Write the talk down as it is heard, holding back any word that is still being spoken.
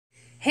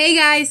Hey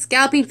guys,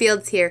 Galloping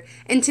Fields here,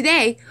 and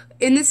today,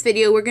 in this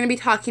video, we're going to be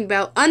talking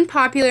about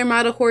unpopular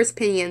model horse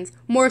opinions.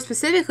 More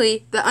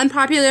specifically, the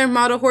unpopular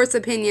model horse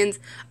opinions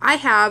I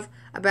have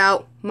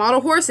about model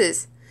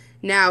horses.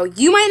 Now,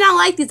 you might not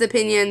like these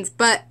opinions,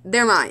 but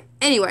they're mine.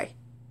 Anyway,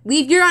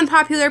 leave your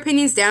unpopular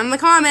opinions down in the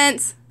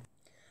comments.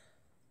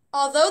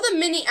 Although the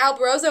mini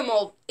Alborozo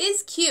mold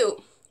is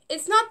cute,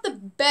 it's not the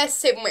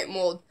best stablemate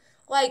mold,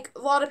 like a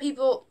lot of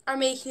people are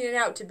making it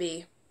out to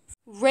be.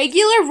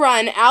 Regular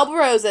run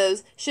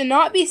Alborozos should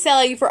not be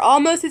selling for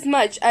almost as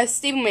much as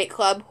stablemate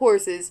club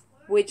horses,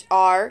 which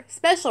are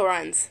special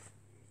runs.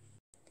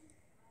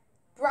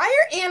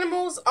 Breyer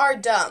animals are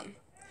dumb.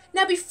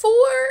 Now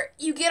before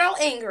you get all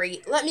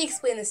angry, let me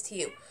explain this to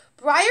you.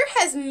 Breyer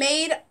has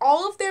made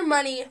all of their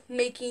money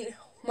making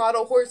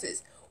model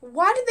horses.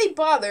 Why did they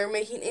bother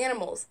making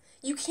animals?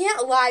 You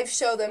can't live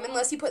show them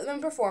unless you put them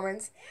in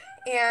performance,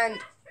 and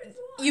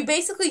you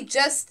basically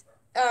just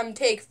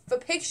take the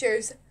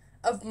pictures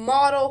of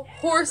model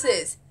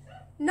horses,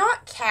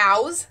 not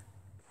cows.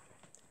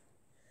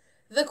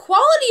 The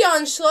quality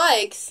on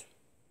Schleichs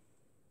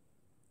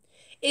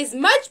is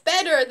much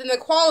better than the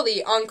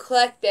quality on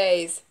collect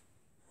days.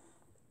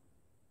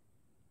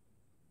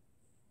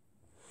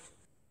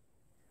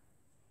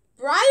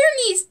 Breyer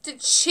needs to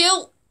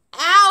chill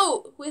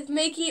out with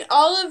making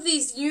all of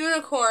these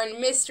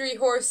unicorn mystery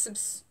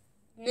horse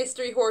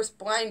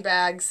blind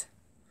bags.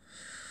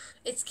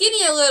 It's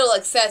getting a little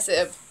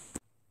excessive.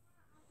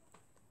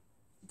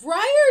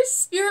 Breyer's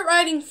spirit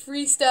riding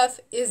free stuff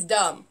is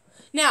dumb.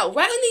 Now,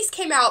 right when these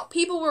came out,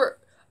 people were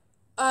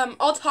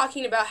all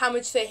talking about how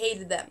much they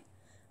hated them.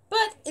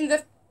 But in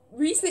the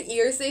recent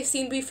years, they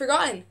seem to be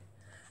forgotten.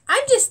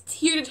 I'm just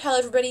here to tell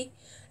everybody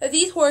that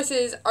these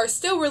horses are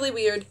still really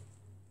weird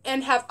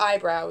and have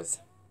eyebrows.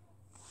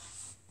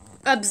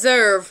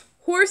 Observe.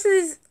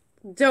 Horses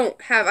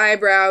don't have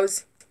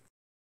eyebrows.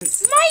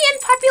 My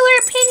unpopular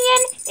opinion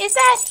is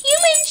that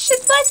humans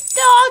should let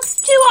dogs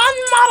chew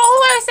on model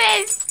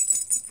horses.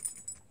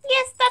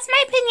 Yes, that's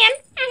my opinion.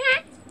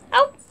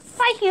 Oh,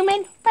 bye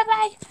human.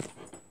 Bye-bye.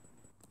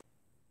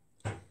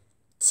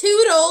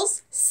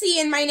 Toodles. See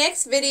you in my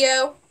next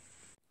video.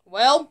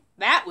 Well,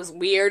 that was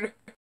weird.